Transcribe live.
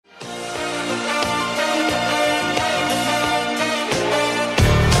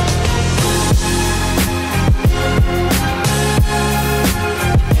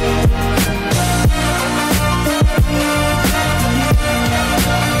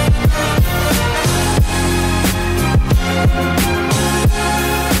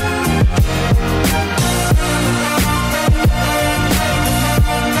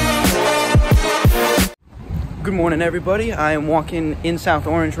morning, everybody. I am walking in South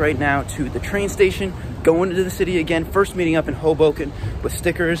Orange right now to the train station, going into the city again. First meeting up in Hoboken with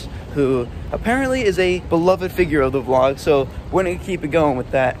Stickers, who apparently is a beloved figure of the vlog. So we're gonna keep it going with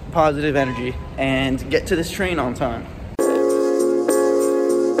that positive energy and get to this train on time.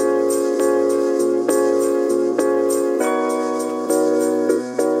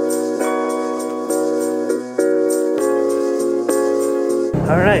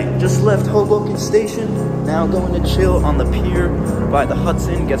 All right, just left Hoboken Station. Now going to chill on the pier by the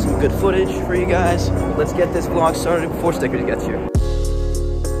Hudson, get some good footage for you guys. Let's get this vlog started before Stickers gets here.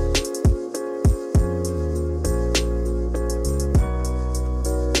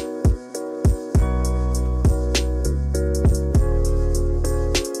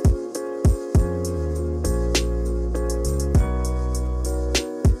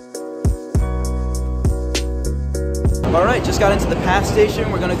 All right, just got into the PATH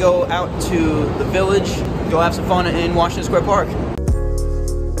station. We're gonna go out to the village, go have some fun in Washington Square Park.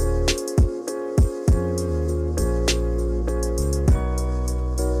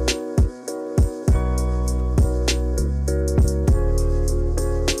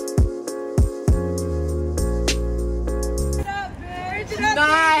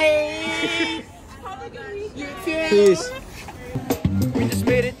 Nice! Peace. We just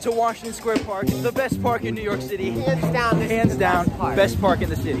made it to Washington Square Park. It's the best park in New York City. Hands down, this Hands is the down, best park. best park in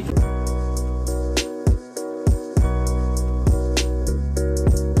the city.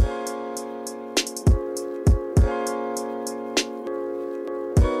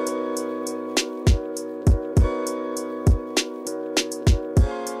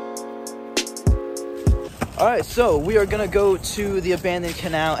 All right, so we are gonna go to the abandoned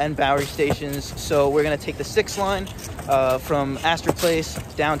canal and Bowery stations. So we're gonna take the 6th line from Astor Place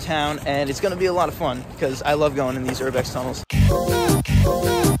downtown, and it's gonna be a lot of fun because I love going in these Urbex tunnels.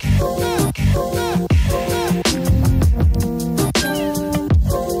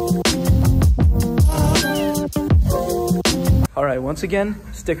 All right, once again,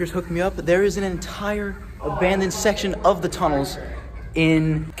 Stickers hooked me up. There is an entire abandoned section of the tunnels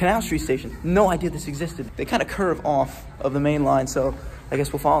in Canal Street Station. No idea this existed. They kind of curve off of the main line, so I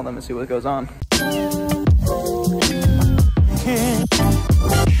guess we'll follow them and see what goes on.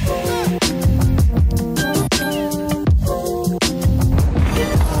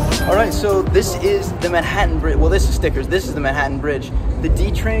 All right, so this is the Manhattan Bridge. Well, this is Stickers. This is the Manhattan Bridge. The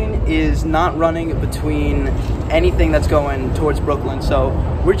D train is not running between anything that's going towards Brooklyn, so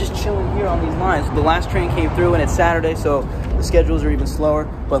we're just chilling here on these lines. The last train came through and it's Saturday, so the schedules are even slower,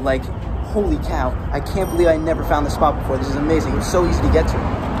 but like, holy cow, I can't believe I never found this spot before. This is amazing. It's so easy to get to.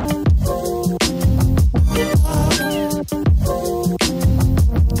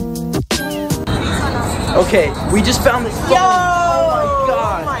 Okay, we just found this phone. Oh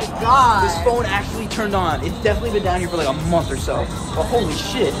my god. This phone actually turned on. It's definitely been down here for like a month or so. But holy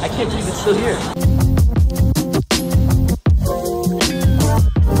shit, I can't believe it's still here.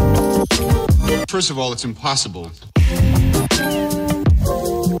 First of all, it's impossible.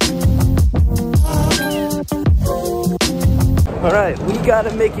 All right, we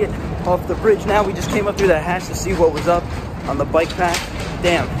gotta make it off the bridge now. We just came up through that hatch to see what was up on the bike path.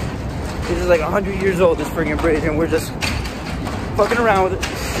 Damn, this is like 100 years old, this friggin' bridge, and we're just fucking around with it.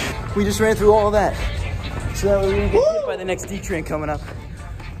 We just ran through all of that, so that we didn't get hit by the next D train coming up.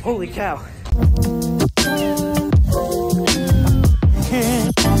 Holy cow.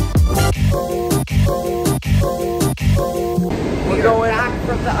 We're going back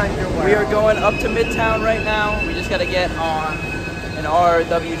from the underworld. We are going up to Midtown right now. We just gotta get on an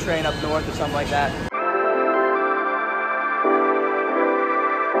RW train up north or something like that.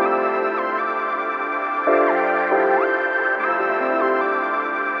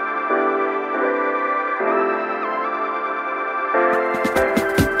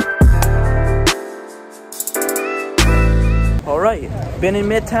 All right, been in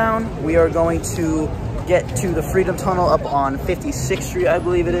Midtown. We are going to get to the Freedom Tunnel up on 56th Street, I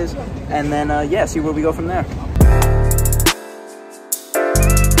believe it is. And then, yeah, see where we go from there.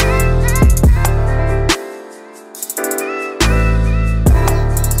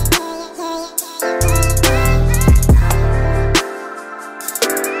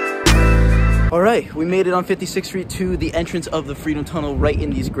 All right, we made it on 56th Street to the entrance of the Freedom Tunnel right in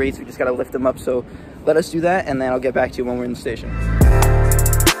these grates. We just gotta lift them up, so let us do that, and then I'll get back to you when we're in the station.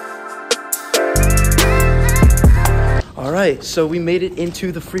 All right, so we made it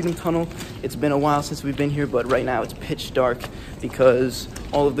into the Freedom Tunnel. It's been a while since we've been here, but right now it's pitch dark because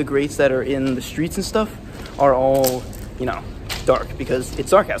all of the grates that are in the streets and stuff are all, you know, dark because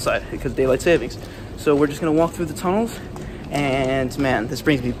it's dark outside because daylight savings. So we're just gonna walk through the tunnels, and man, this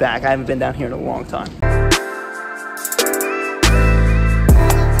brings me back. I haven't been down here in a long time.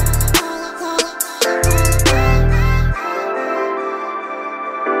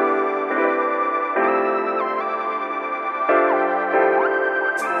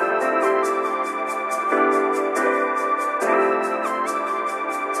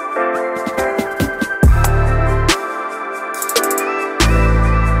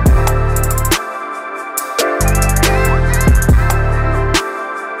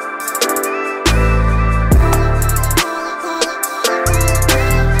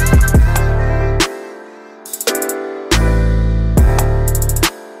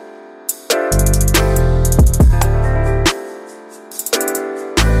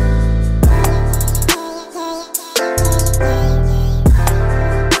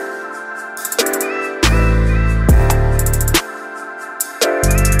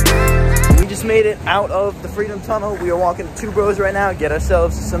 out of the Freedom Tunnel. We are walking to Two Bros right now, get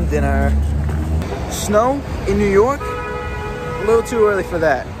ourselves some dinner. Snow in New York? A little too early for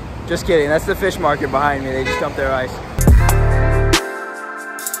that. Just kidding, that's the fish market behind me. They just dumped their ice.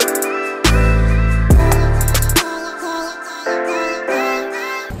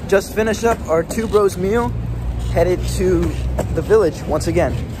 Just finished up our Two Bros meal, headed to the village once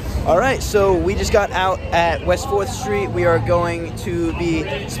again. All right, so we just got out at West 4th Street. We are going to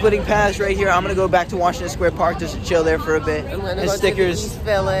be splitting paths right here. I'm gonna go back to Washington Square Park just to chill there for a bit. I'm gonna And go to the East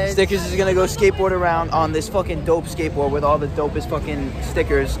Village. Stickers is gonna go skateboard around on this fucking dope skateboard with all the dopest fucking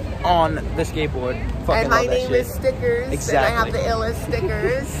stickers on the skateboard. Fucking And my love that name shit. is Stickers. Exactly. And I have the illest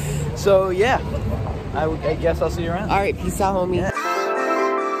stickers. So yeah, I guess I'll see you around. All right, peace out, homie. Yeah.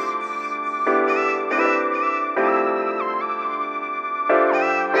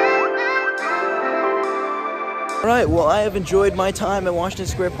 All right, well, I have enjoyed my time at Washington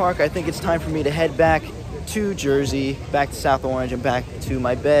Square Park. I think it's time for me to head back to Jersey, back to South Orange, and back to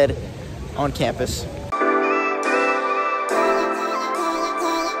my bed on campus.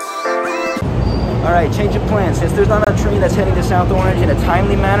 All right, change of plans. Since there's not a train that's heading to South Orange in a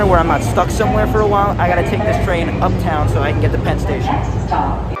timely manner where I'm not stuck somewhere for a while, I gotta take this train uptown so I can get to Penn Station.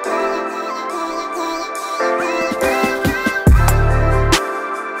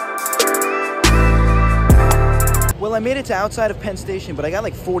 Well, I made it to outside of Penn Station, but I got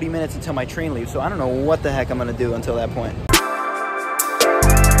like 40 minutes until my train leaves, so I don't know what the heck I'm gonna do until that point.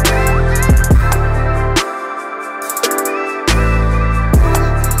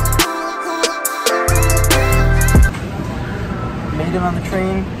 Made it on the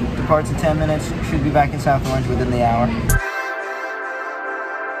train, departs in 10 minutes, should be back in South Orange within the hour.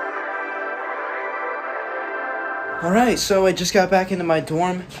 Alright, so I just got back into my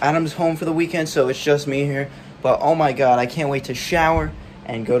dorm. Adam's home for the weekend, so it's just me here. But oh my god, I can't wait to shower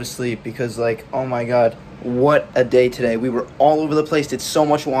and go to sleep because, like, oh my god, what a day today. We were all over the place, did so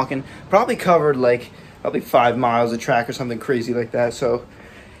much walking. Probably covered like, 5 miles of track or something crazy like that. So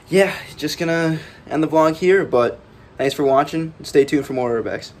yeah, just gonna end the vlog here, but thanks for watching. Stay tuned for more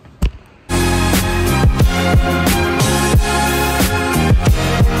Urbex.